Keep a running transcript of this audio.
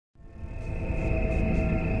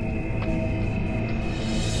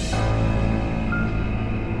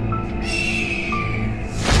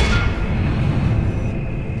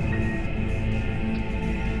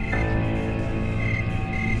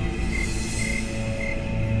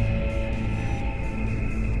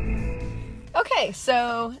Okay,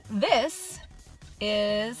 so this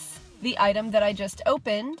is the item that I just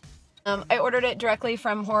opened. I ordered it directly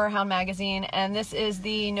from HorrorHound Magazine, and this is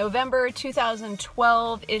the November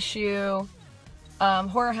 2012 issue,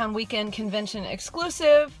 HorrorHound Weekend Convention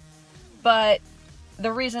exclusive. But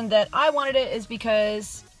the reason that I wanted it is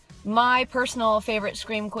because my personal favorite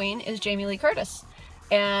Scream Queen is Jamie Lee Curtis,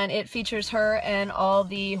 and it features her in all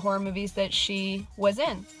the horror movies that she was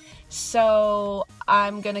in. So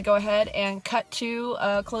I'm gonna go ahead and cut to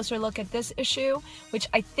a closer look at this issue, which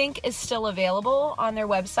I think is still available on their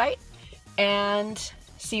website, and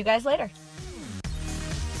see you guys later.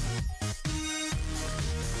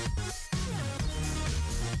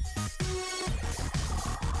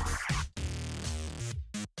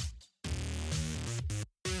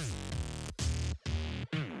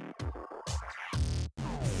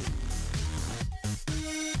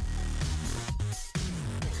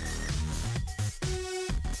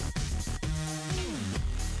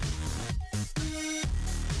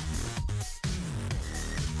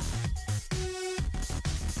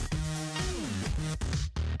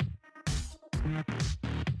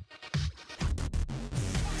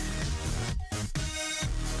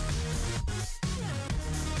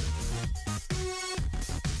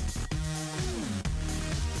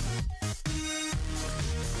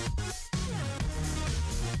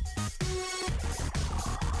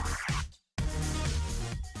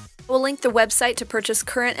 We'll link the website to purchase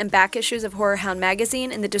current and back issues of HorrorHound Magazine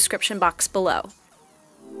in the description box below.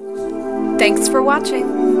 Thanks for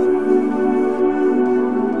watching!